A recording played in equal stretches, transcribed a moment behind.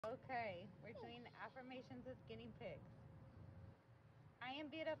Okay, we're doing affirmations with guinea pigs. I am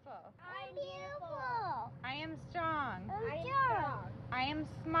beautiful. I'm beautiful. I am strong. I'm strong. I am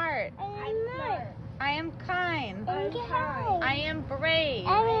smart. I'm smart. I am kind. I'm kind. I am brave.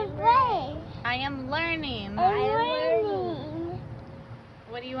 I'm brave. I am learning. I'm learning.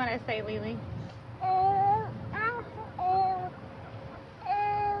 What do you want to say, Lily?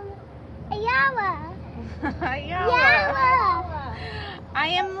 Yalla. Yalla. I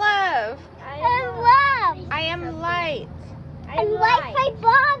am love. I'm love. I am light. I'm like my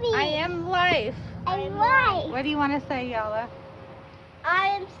Bobby. I am life. I'm light. What do you want to say, Yalla? I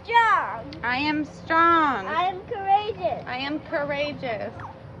am strong. I am strong. I am courageous. I am courageous.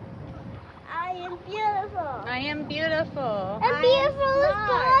 I am beautiful. I am beautiful. I'm beautiful with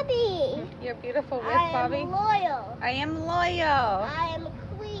Bobby. You're beautiful with I Bobby? am loyal. I am loyal. I am a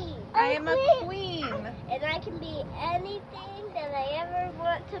queen. I am a queen. And I can be anything that I ever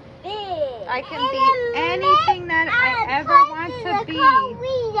want to be. I can be anything that I ever want to be.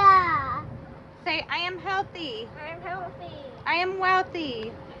 Say, I am healthy. I'm healthy. I am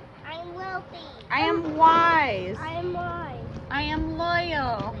wealthy. I'm wealthy. I am wise. I am wise. I am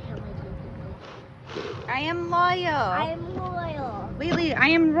loyal. I am loyal. I'm loyal. Lily, I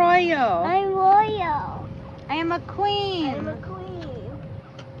am royal. I'm loyal. I am a queen. I'm a queen.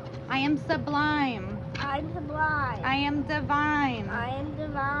 I am sublime. I'm sublime. I am divine. I am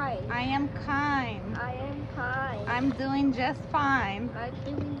divine. I am kind. I am kind. I'm doing just fine. I'm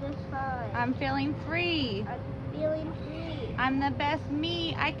doing just fine. I'm feeling free. I'm feeling free. I'm the best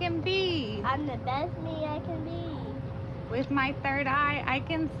me I can be. I'm the best me I can be. With my third eye, I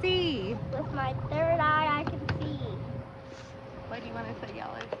can see. With my third eye, I can see. What do you want to say,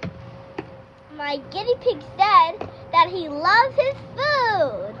 Yella? My guinea pig said that he loves his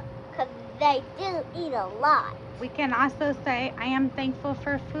food because they do eat a lot. We can also say, I am thankful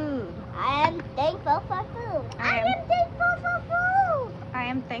for food. I am thankful for food. I am thankful for food. I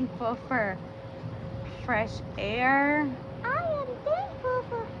am thankful for fresh air. I am thankful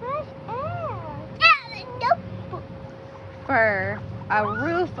for fresh air. For a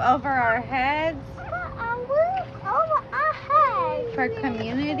roof over our heads. For a roof over our heads. For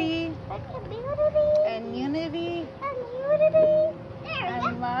community. For community. And unity. And unity.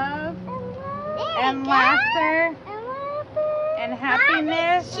 And love. And love. And laughter. And laughter. And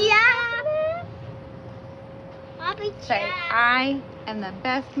happiness. Say, I am the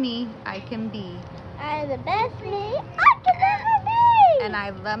best me I can be. I am the best me I can ever be. And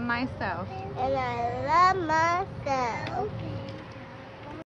I love myself. And I love myself.